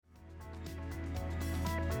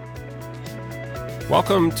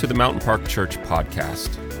Welcome to the Mountain Park Church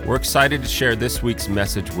podcast. We're excited to share this week's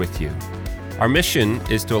message with you. Our mission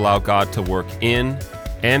is to allow God to work in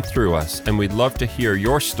and through us, and we'd love to hear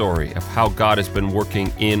your story of how God has been working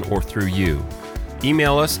in or through you.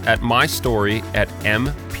 Email us at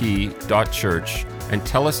mystory@mp.church and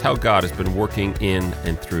tell us how God has been working in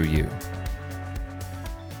and through you.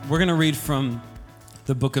 We're going to read from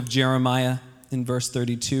the book of Jeremiah in verse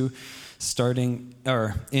 32,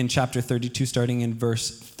 in chapter 32, starting in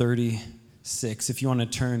verse 36. If you want to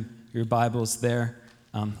turn your Bibles there,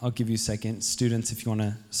 I'll give you a second. Students, if you want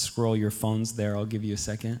to scroll your phones there, I'll give you a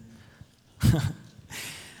second.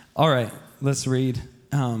 All right, let's read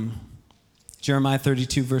Jeremiah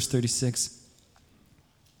 32, verse 36.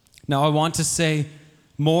 Now I want to say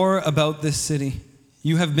more about this city.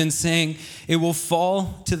 You have been saying, it will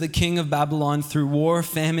fall to the king of Babylon through war,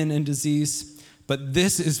 famine, and disease. But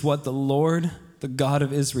this is what the Lord, the God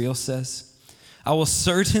of Israel, says. I will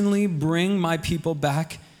certainly bring my people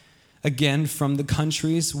back again from the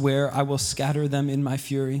countries where I will scatter them in my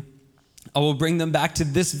fury. I will bring them back to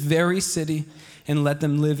this very city and let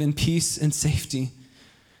them live in peace and safety.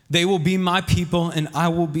 They will be my people and I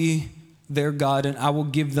will be their God, and I will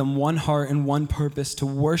give them one heart and one purpose to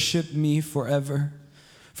worship me forever,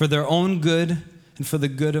 for their own good and for the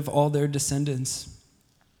good of all their descendants.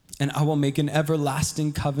 And I will make an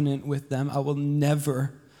everlasting covenant with them. I will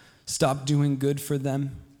never stop doing good for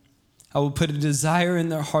them. I will put a desire in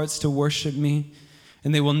their hearts to worship me,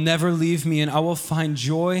 and they will never leave me, and I will find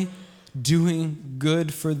joy doing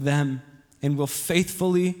good for them, and will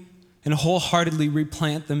faithfully and wholeheartedly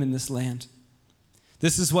replant them in this land.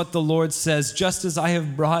 This is what the Lord says, just as I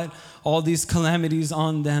have brought all these calamities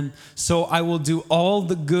on them, so I will do all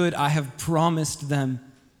the good I have promised them.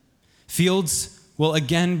 Fields will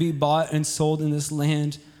again be bought and sold in this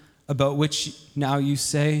land, about which now you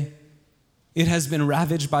say, it has been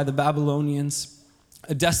ravaged by the Babylonians.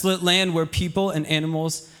 A desolate land where people and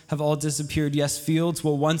animals have all disappeared. Yes, fields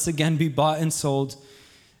will once again be bought and sold,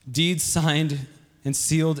 deeds signed and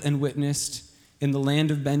sealed and witnessed in the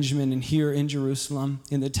land of Benjamin and here in Jerusalem,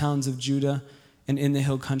 in the towns of Judah and in the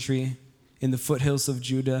hill country, in the foothills of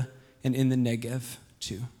Judah and in the Negev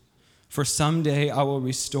too. For someday I will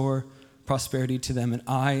restore prosperity to them, and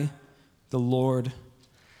I, the Lord,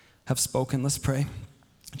 have spoken. Let's pray.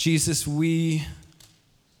 Jesus, we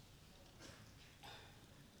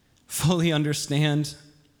fully understand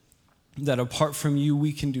that apart from you,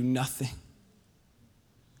 we can do nothing.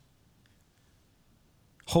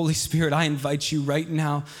 Holy Spirit, I invite you right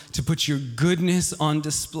now to put your goodness on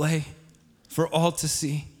display for all to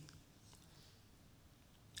see.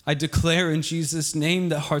 I declare in Jesus' name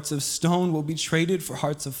that hearts of stone will be traded for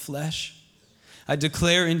hearts of flesh. I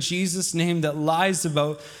declare in Jesus' name that lies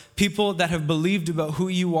about people that have believed about who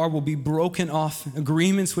you are will be broken off.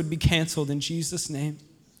 Agreements would be canceled in Jesus' name.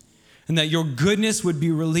 And that your goodness would be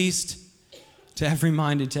released to every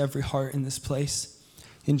mind and to every heart in this place.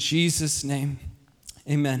 In Jesus' name,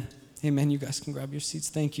 amen. Amen. You guys can grab your seats.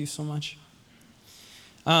 Thank you so much.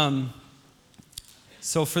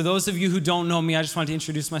 So for those of you who don't know me, I just want to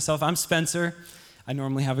introduce myself. I'm Spencer. I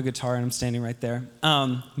normally have a guitar, and I'm standing right there.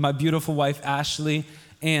 My beautiful wife, Ashley,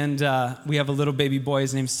 and we have a little baby boy.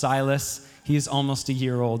 His name's Silas. He is almost a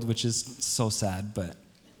year old, which is so sad, but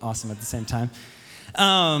awesome at the same time.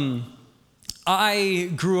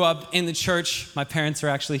 I grew up in the church. My parents are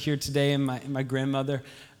actually here today, and my grandmother,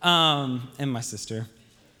 and my sister.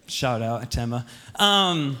 Shout out, Atema.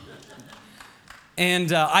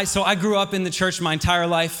 So I grew up in the church my entire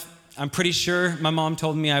life. I'm pretty sure my mom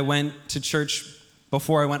told me I went to church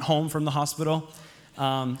before I went home from the hospital.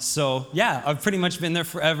 I've pretty much been there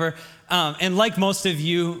forever. And like most of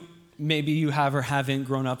you, maybe you have or haven't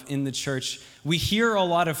grown up in the church, we hear a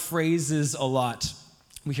lot of phrases a lot.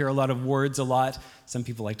 We hear a lot of words a lot. Some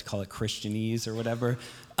people like to call it Christianese or whatever,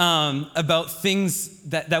 about things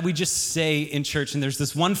that we just say in church. And there's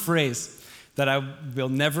this one phrase that I will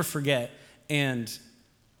never forget. And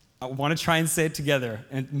I want to try and say it together.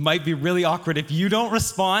 And it might be really awkward. If you don't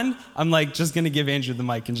respond, I'm just going to give Andrew the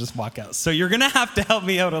mic and just walk out. So you're going to have to help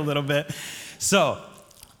me out a little bit. So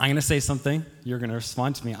I'm going to say something. You're going to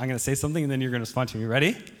respond to me. I'm going to say something, and then you're going to respond to me.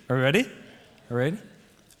 Ready? Are we ready? All right.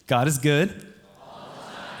 God is good. All the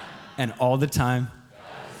time. And all the time.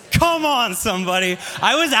 Come on, somebody.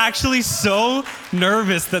 I was actually so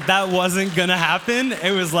nervous that wasn't going to happen.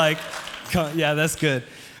 It was yeah, that's good.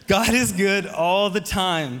 God is good all the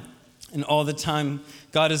time. And all the time,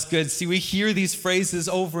 God is good. See, we hear these phrases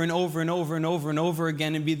over and over and over and over and over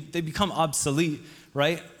again, and they become obsolete,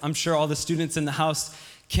 right? I'm sure all the students in the house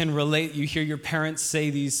can relate. You hear your parents say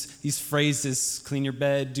these phrases, clean your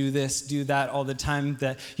bed, do this, do that all the time,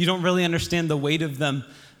 that you don't really understand the weight of them.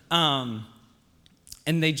 And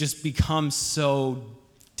they just become so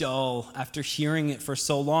dull after hearing it for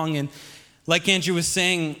so long. And like Andrew was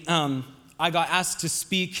saying, I got asked to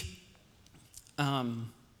speak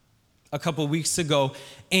a couple weeks ago,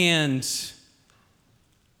 and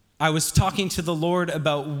I was talking to the Lord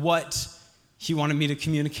about what he wanted me to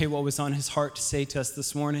communicate, what was on his heart to say to us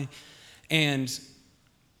this morning. And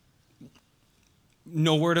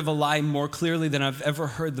no word of a lie, more clearly than I've ever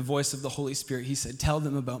heard the voice of the Holy Spirit, he said, tell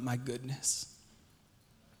them about my goodness.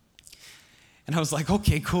 And I was like,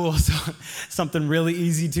 okay, cool. So something really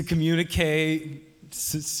easy to communicate,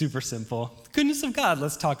 super simple. The goodness of God,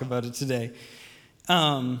 let's talk about it today.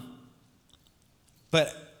 But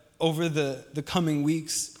over the coming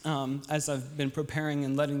weeks, as I've been preparing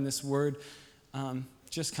and letting this word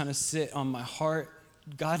just kind of sit on my heart,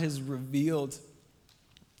 God has revealed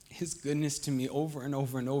his goodness to me over and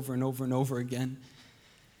over and over and over and over again.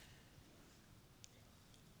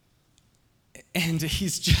 And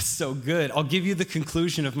he's just so good. I'll give you the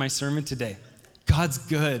conclusion of my sermon today. God's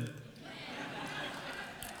good.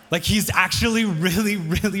 Like, he's actually really,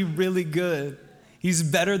 really, really good. He's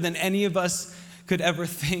better than any of us could ever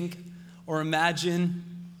think or imagine.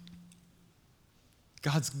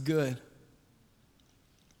 God's good.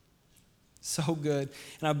 So good.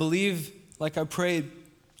 And I believe, like I prayed,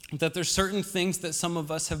 that there's certain things that some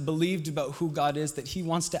of us have believed about who God is that he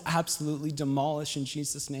wants to absolutely demolish in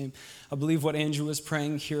Jesus' name. I believe what Andrew was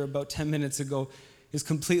praying here about 10 minutes ago is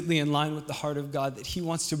completely in line with the heart of God, that he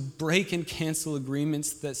wants to break and cancel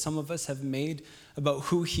agreements that some of us have made about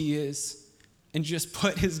who he is and just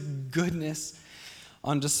put his goodness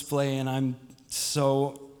on display. And I'm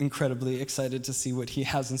so incredibly excited to see what he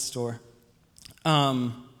has in store.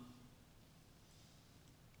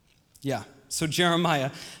 So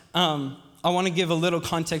Jeremiah, I want to give a little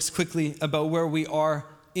context quickly about where we are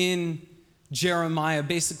in Jeremiah.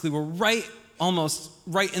 Basically, we're almost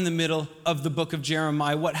right in the middle of the book of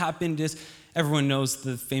Jeremiah. What happened is, everyone knows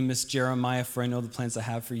the famous Jeremiah, for I know the plans I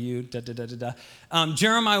have for you,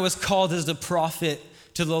 Jeremiah was called as a prophet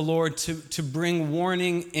to the Lord to bring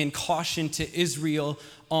warning and caution to Israel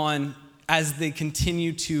on as they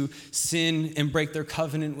continue to sin and break their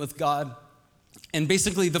covenant with God. And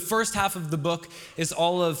basically, the first half of the book is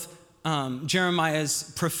all of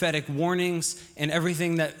Jeremiah's prophetic warnings and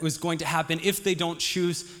everything that was going to happen if they don't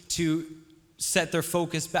choose to set their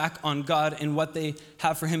focus back on God and what they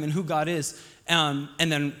have for him and who God is. And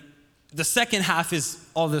then the second half is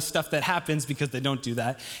all the stuff that happens because they don't do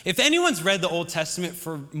that. If anyone's read the Old Testament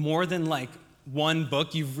for more than like one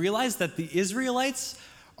book, you've realized that the Israelites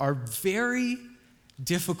are very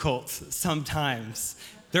difficult sometimes.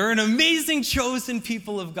 They're an amazing chosen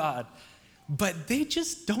people of God, but they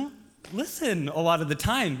just don't listen a lot of the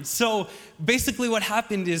time. So basically what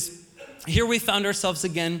happened is, here we found ourselves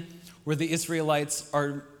again where the Israelites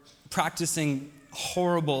are practicing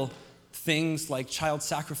horrible things like child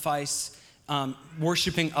sacrifice,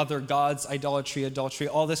 worshiping other gods, idolatry, adultery,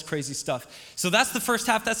 all this crazy stuff. So that's the first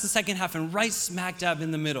half, that's the second half, and right smack dab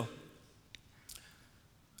in the middle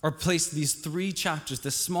are placed these 3 chapters,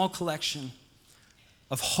 this small collection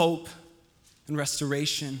of hope and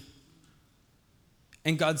restoration.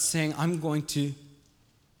 And God's saying, I'm going to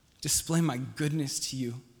display my goodness to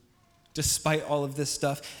you despite all of this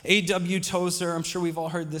stuff. A.W. Tozer, I'm sure we've all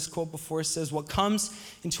heard this quote before, says, what comes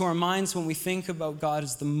into our minds when we think about God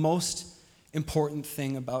is the most important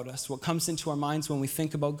thing about us. What comes into our minds when we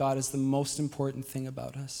think about God is the most important thing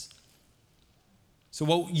about us. So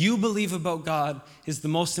what you believe about God is the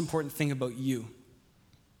most important thing about you.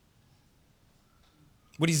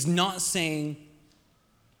 What he's not saying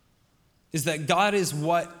is that God is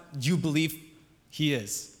what you believe he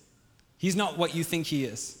is. He's not what you think he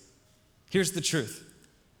is. Here's the truth.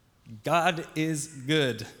 God is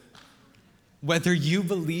good. Whether you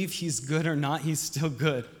believe he's good or not, he's still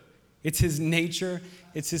good. It's his nature,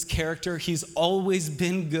 it's his character. He's always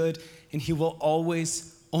been good, and he will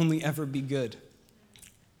always only ever be good.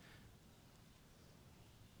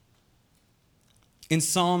 In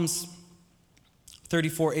Psalms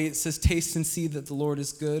 34:8, it says, taste and see that the Lord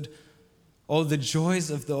is good. Oh, the joys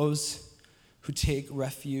of those who take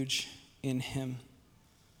refuge in him.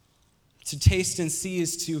 To taste and see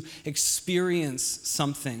is to experience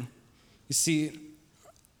something. You see,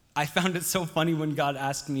 I found it so funny when God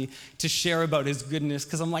asked me to share about his goodness,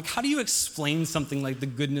 because I'm like, how do you explain something like the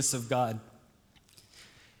goodness of God?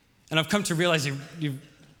 And I've come to realize you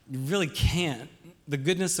really can't. The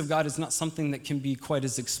goodness of God is not something that can be quite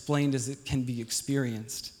as explained as it can be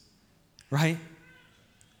experienced, right?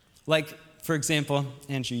 Like, for example,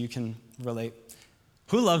 Andrew, you can relate.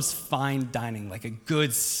 Who loves fine dining, like a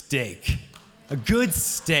good steak? A good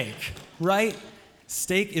steak, right?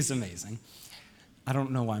 Steak is amazing. I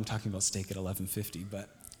don't know why I'm talking about steak at 11:50, but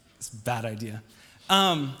it's a bad idea.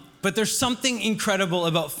 But there's something incredible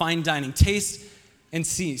about fine dining. Taste and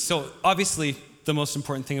see. So obviously, the most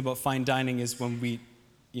important thing about fine dining is when we,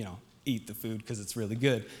 eat the food because it's really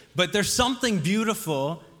good. But there's something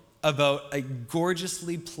beautiful about a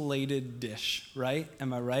gorgeously plated dish, right?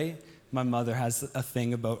 Am I right? My mother has a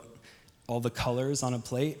thing about all the colors on a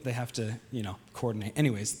plate. They have to, coordinate.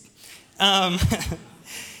 Anyways, the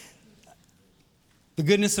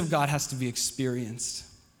goodness of God has to be experienced.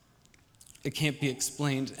 It can't be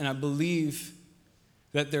explained. And I believe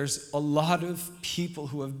that there's a lot of people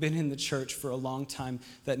who have been in the church for a long time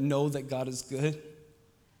that know that God is good,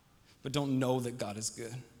 but don't know that God is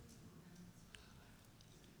good.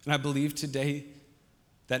 And I believe today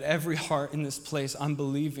that every heart in this place, I'm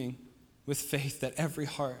believing with faith that every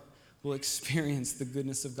heart will experience the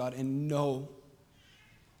goodness of God and know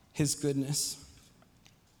his goodness.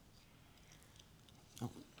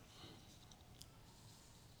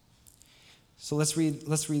 So let's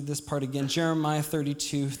read this part again. Jeremiah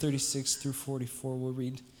 32, 36 through 44, we'll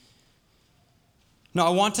read. Now,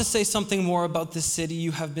 I want to say something more about this city.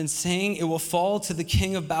 You have been saying it will fall to the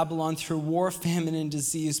king of Babylon through war, famine, and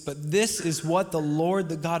disease. But this is what the Lord,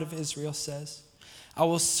 the God of Israel, says. I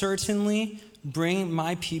will certainly bring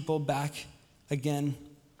my people back again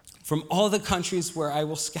from all the countries where I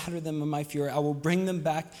will scatter them in my fury. I will bring them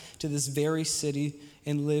back to this very city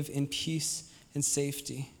and live in peace and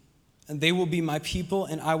safety. And they will be my people,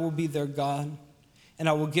 and I will be their God. And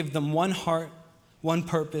I will give them one heart, one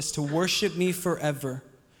purpose, to worship me forever,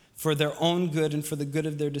 for their own good and for the good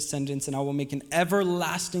of their descendants. And I will make an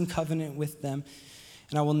everlasting covenant with them,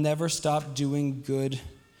 and I will never stop doing good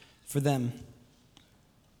for them.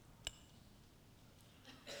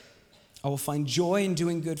 I will find joy in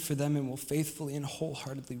doing good for them and will faithfully and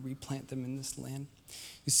wholeheartedly replant them in this land.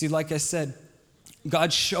 You see, like I said,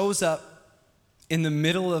 God shows up in the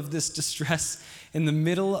middle of this distress, in the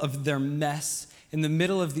middle of their mess, in the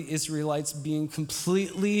middle of the Israelites being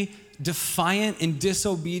completely defiant and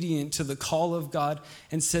disobedient to the call of God,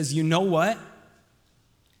 and says, you know what?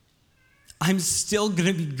 I'm still going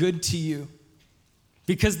to be good to you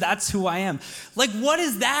because that's who I am. Like, what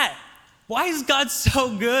is that? Why is God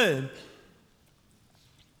so good?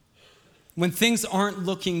 When things aren't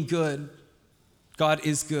looking good, God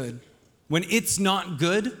is good. When it's not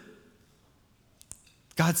good,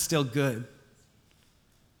 God's still good.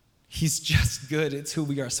 He's just good. It's who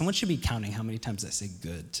we are. Someone should be counting how many times I say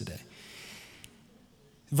good today.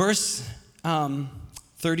 Verse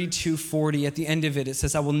 32:40, at the end of it, it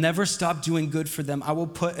says, I will never stop doing good for them. I will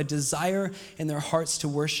put a desire in their hearts to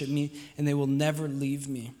worship me, and they will never leave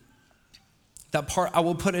me. That part, I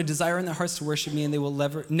will put a desire in their hearts to worship me, and they will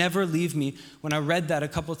never leave me. When I read that a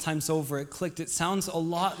couple of times over, it clicked. It sounds a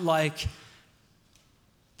lot like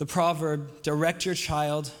the proverb, direct your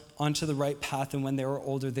child onto the right path, and when they are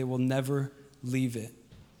older, they will never leave it.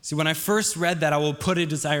 See, when I first read that, I will put a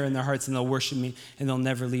desire in their hearts, and they'll worship me, and they'll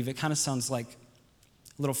never leave. It kind of sounds like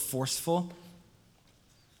a little forceful.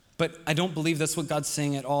 But I don't believe that's what God's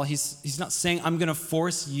saying at all. He's not saying, I'm going to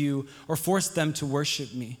force you or force them to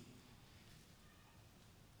worship me.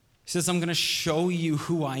 He says, I'm going to show you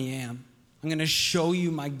who I am. I'm going to show you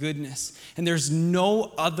my goodness. And there's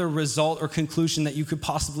no other result or conclusion that you could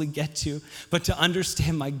possibly get to but to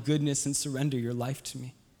understand my goodness and surrender your life to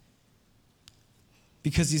me.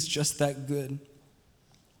 Because he's just that good.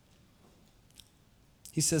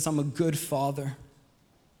 He says, I'm a good father.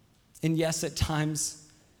 And yes, at times,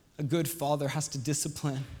 a good father has to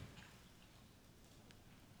discipline.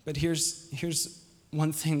 But here's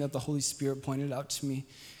one thing that the Holy Spirit pointed out to me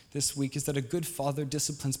this week, is that a good father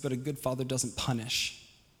disciplines, but a good father doesn't punish.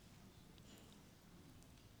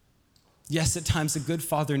 Yes, at times a good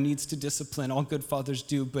father needs to discipline. All good fathers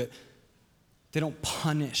do, but they don't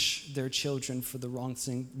punish their children for the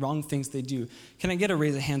wrong things they do. Can I get a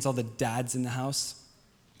raise of hands, all the dads in the house?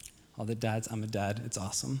 All the dads, I'm a dad, it's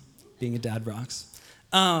awesome. Being a dad rocks.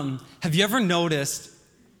 Have you ever noticed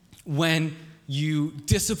when you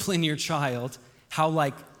discipline your child,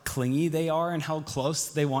 how clingy they are and how close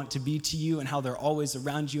they want to be to you and how they're always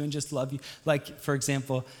around you and just love you? Like, for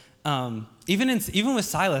example, even with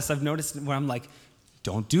Silas, I've noticed where I'm like,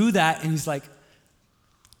 don't do that. And he's like,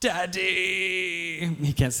 Daddy.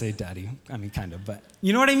 He can't say daddy. I mean, kind of, but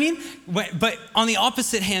you know what I mean? But on the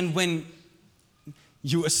opposite hand, when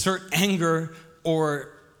you assert anger or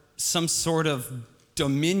some sort of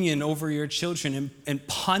dominion over your children and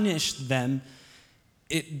punish them,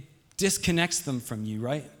 it disconnects them from you,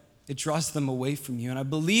 right? It draws them away from you. And I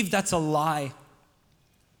believe that's a lie.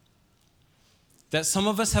 That some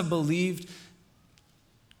of us have believed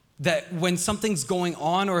that when something's going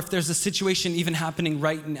on, or if there's a situation even happening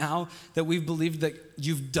right now, that we've believed that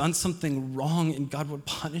you've done something wrong and God would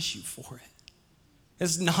punish you for it.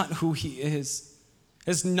 It's not who he is.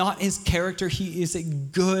 It's not his character. He is a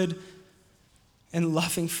good and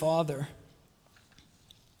loving Father.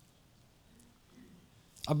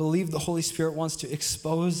 I believe the Holy Spirit wants to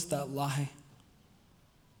expose that lie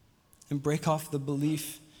and break off the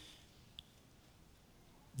belief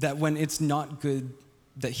that when it's not good,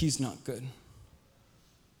 that he's not good.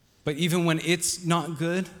 But even when it's not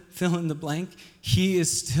good, fill in the blank, he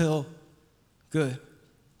is still good.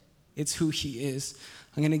 It's who he is.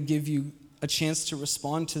 I'm going to give you a chance to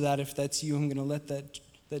respond to that. If that's you, I'm going to let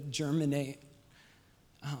that germinate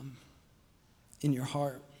in your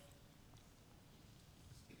heart.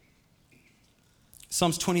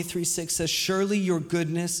 Psalms 23:6 says, "Surely your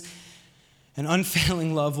goodness and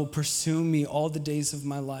unfailing love will pursue me all the days of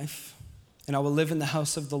my life, and I will live in the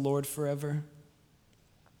house of the Lord forever."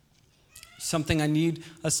 Something I need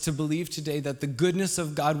us to believe today, that the goodness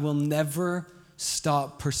of God will never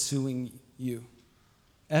stop pursuing you,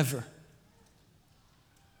 ever.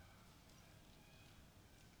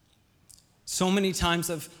 So many times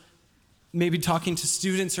I've maybe talking to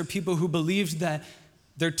students or people who believed that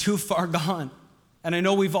they're too far gone. And I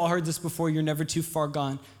know we've all heard this before, you're never too far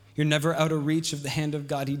gone. You're never out of reach of the hand of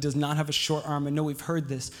God. He does not have a short arm. I know we've heard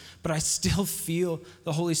this, but I still feel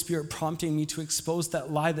the Holy Spirit prompting me to expose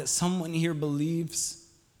that lie that someone here believes,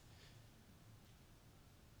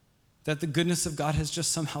 that the goodness of God has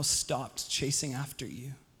just somehow stopped chasing after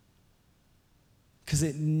you. Because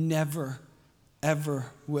it never,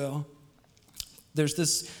 ever will. There's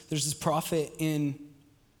this prophet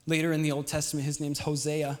later in the Old Testament. His name's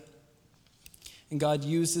Hosea. And God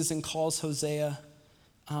uses and calls Hosea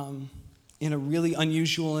in a really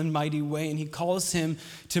unusual and mighty way. And he calls him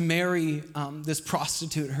to marry this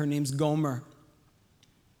prostitute. Her name's Gomer.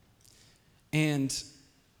 And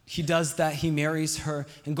he does that. He marries her.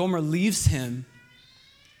 And Gomer leaves him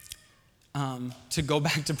to go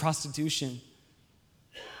back to prostitution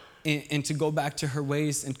and to go back to her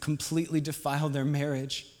ways and completely defile their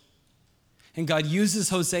marriage. And God uses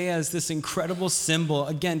Hosea as this incredible symbol,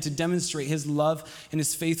 again, to demonstrate his love and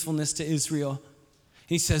his faithfulness to Israel.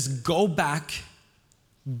 He says, go back,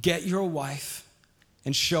 get your wife,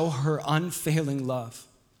 and show her unfailing love.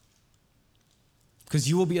 Because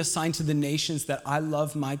you will be assigned to the nations that I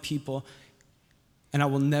love my people, and I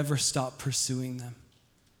will never stop pursuing them.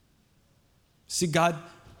 See, God,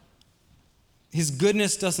 his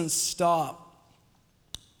goodness doesn't stop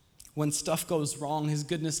when stuff goes wrong. His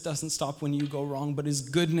goodness doesn't stop when you go wrong, but his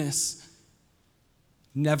goodness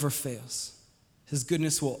never fails. His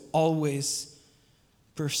goodness will always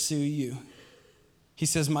pursue you. He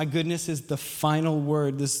says, my goodness is the final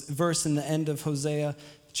word. This verse in the end of Hosea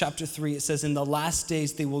chapter 3, it says, in the last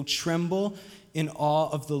days they will tremble in awe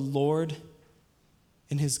of the Lord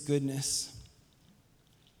and his goodness.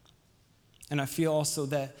 And I feel also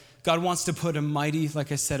that God wants to put a mighty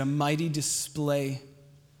display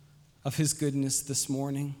of his goodness this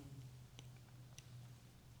morning.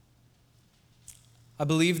 I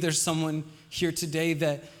believe there's someone here today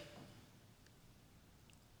that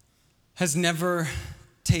has never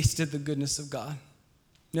tasted the goodness of God,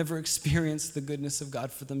 never experienced the goodness of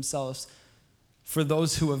God for themselves. For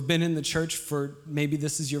those who have been in the church for maybe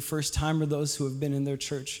this is your first time, or those who have been in their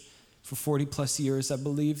church for 40 plus years, I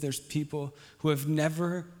believe there's people who have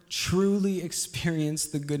never truly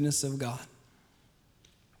experienced the goodness of God.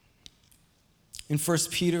 In 1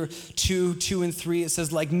 Peter 2 and 3, it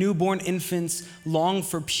says, like newborn infants long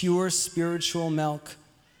for pure spiritual milk,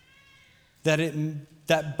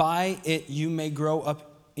 that by it you may grow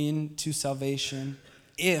up into salvation,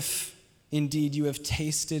 if indeed you have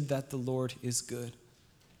tasted that the Lord is good.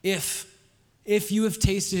 If you have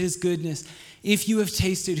tasted his goodness, if you have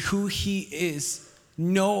tasted who he is,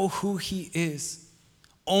 know who he is,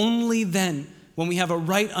 only then, when we have a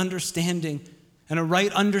right understanding and a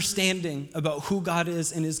right understanding about who God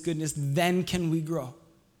is and his goodness, then can we grow.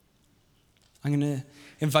 I'm going to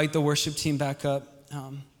invite the worship team back up.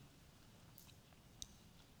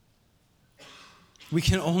 We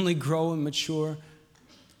can only grow and mature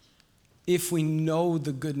if we know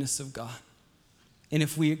the goodness of God and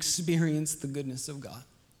if we experience the goodness of God.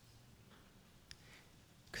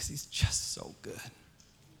 Because he's just so good.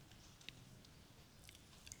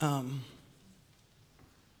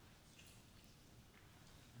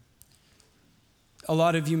 A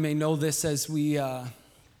lot of you may know this as we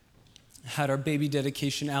had our baby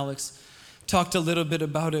dedication. Alex talked a little bit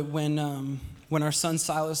about it when our son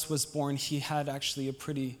Silas was born. He had actually a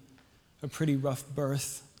pretty rough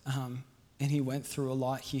birth, and he went through a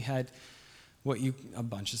lot. He had a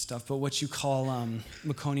bunch of stuff, but what you call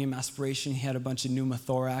meconium aspiration. He had a bunch of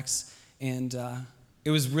pneumothorax, and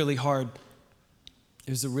it was really hard. It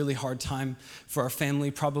was a really hard time for our family,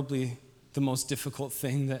 probably the most difficult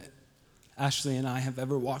thing that Ashley and I have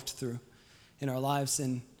ever walked through in our lives.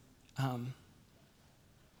 And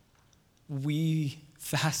we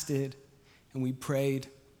fasted and we prayed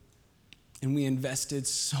and we invested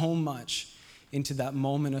so much into that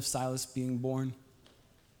moment of Silas being born.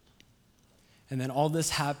 And then all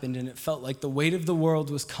this happened, and it felt like the weight of the world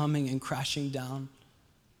was coming and crashing down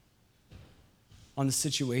on the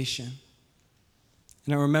situation.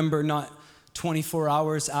 And I remember not 24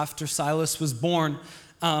 hours after Silas was born,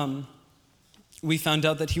 we found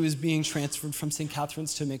out that he was being transferred from St.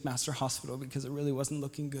 Catherine's to McMaster Hospital because it really wasn't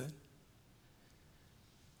looking good.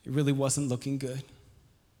 It really wasn't looking good.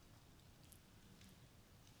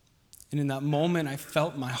 And in that moment, I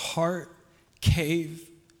felt my heart cave,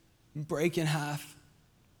 break in half,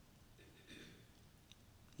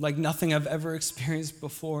 like nothing I've ever experienced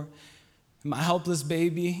before. And my helpless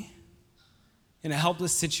baby in a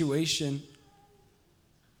helpless situation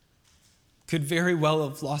could very well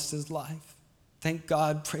have lost his life. Thank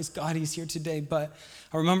God, praise God, he's here today. But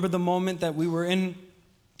I remember the moment that we were in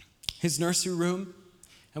his nursery room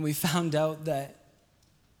and we found out that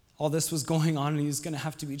all this was going on and he was going to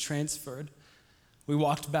have to be transferred. We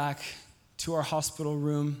walked back to our hospital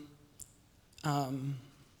room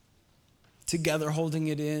together, holding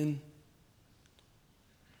it in,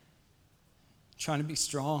 trying to be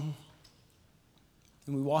strong.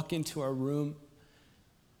 And we walk into our room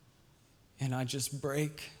and I just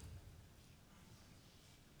break.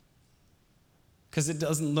 Because it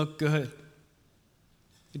doesn't look good.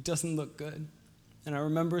 It doesn't look good. And I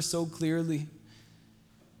remember so clearly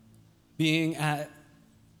being at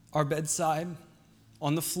our bedside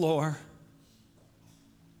on the floor,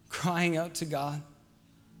 crying out to God.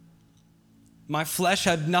 My flesh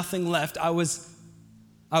had nothing left. I was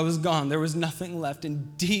gone. There was nothing left.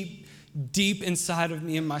 And deep inside of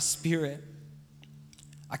me in my spirit,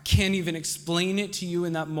 I can't even explain it to you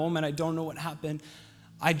in that moment. I don't know what happened.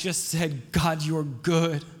 I just said, God, you're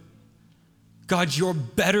good. God, you're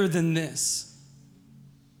better than this.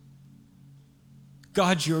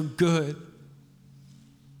 God, you're good.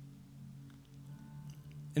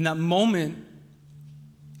 And that moment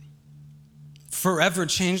forever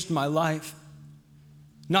changed my life.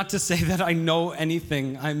 Not to say that I know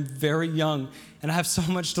anything. I'm very young and I have so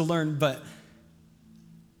much to learn, but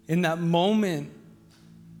in that moment,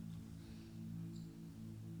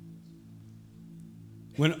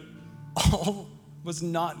 when all was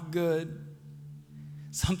not good,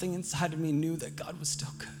 something inside of me knew that God was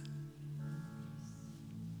still good.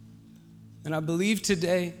 And I believe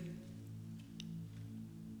today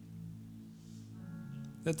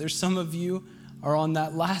that there's some of you are on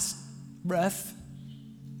that last breath,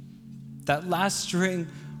 that last string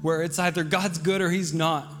where it's either God's good or he's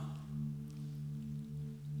not.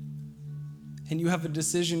 And you have a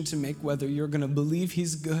decision to make whether you're going to believe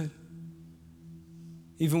he's good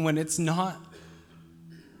even when it's not.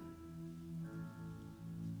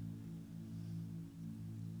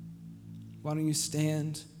 Why don't you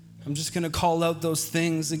stand? I'm just going to call out those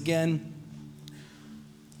things again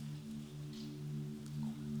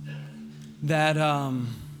that I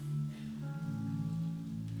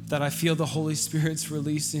feel the Holy Spirit's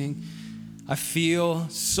releasing. I feel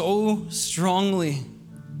so strongly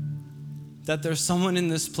that there's someone in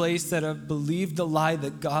this place that have believed the lie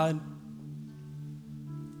that God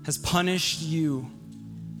has punished you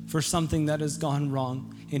for something that has gone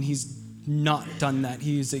wrong, and he's not done that.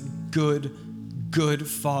 He is a good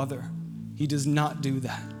Father. He does not do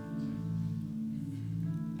that.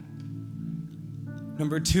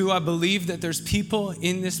 Number two, I believe that there's people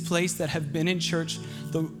in this place that have been in church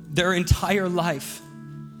their entire life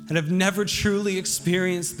and have never truly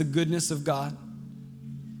experienced the goodness of God.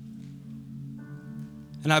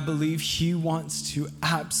 And I believe he wants to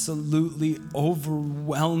absolutely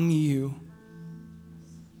overwhelm you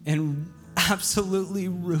and absolutely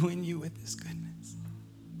ruin you with his goodness.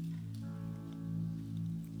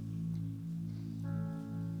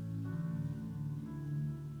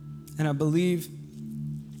 And I believe,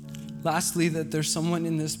 lastly, that there's someone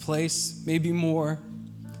in this place, maybe more,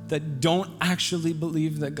 that don't actually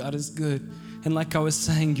believe that God is good. And like I was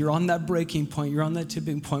saying, you're on that breaking point, you're on that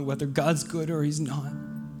tipping point, whether God's good or he's not.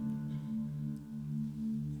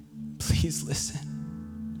 Please listen.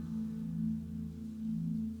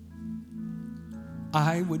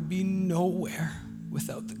 I would be nowhere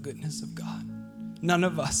without the goodness of God. None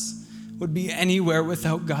of us would be anywhere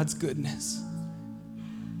without God's goodness.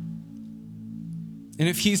 And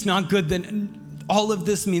if he's not good, then all of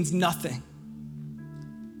this means nothing.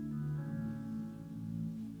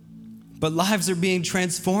 But lives are being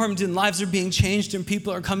transformed and lives are being changed and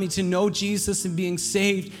people are coming to know Jesus and being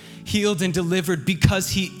saved, healed, and delivered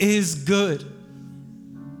because he is good.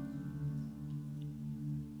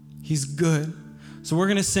 He's good. So we're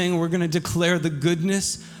going to sing, we're going to declare the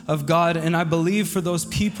goodness of God. And I believe for those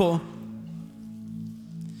people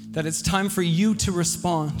that it's time for you to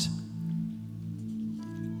respond.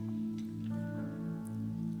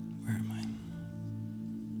 Where am I?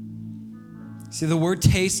 See, the word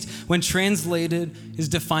taste, when translated, is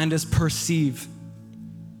defined as perceive.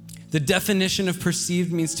 The definition of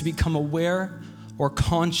perceived means to become aware or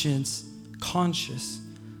conscious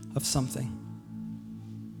of something.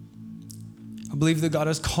 I believe that God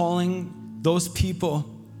is calling those people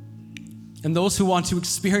and those who want to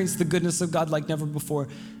experience the goodness of God like never before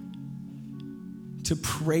to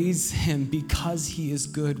praise him because he is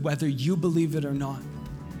good, whether you believe it or not.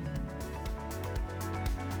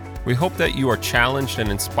 We hope that you are challenged and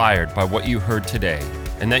inspired by what you heard today,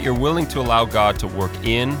 and that you're willing to allow God to work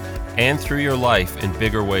in and through your life in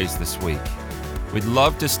bigger ways this week. We'd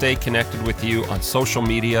love to stay connected with you on social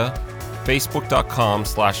media,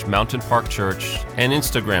 facebook.com/Mountain Park Church and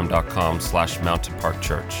instagram.com/Mountain Park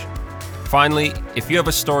Church. Finally, if you have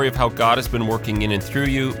a story of how God has been working in and through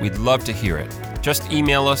you, we'd love to hear it. Just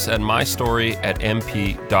email us at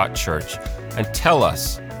mystory@mp.church and tell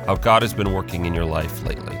us how God has been working in your life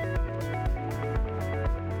lately.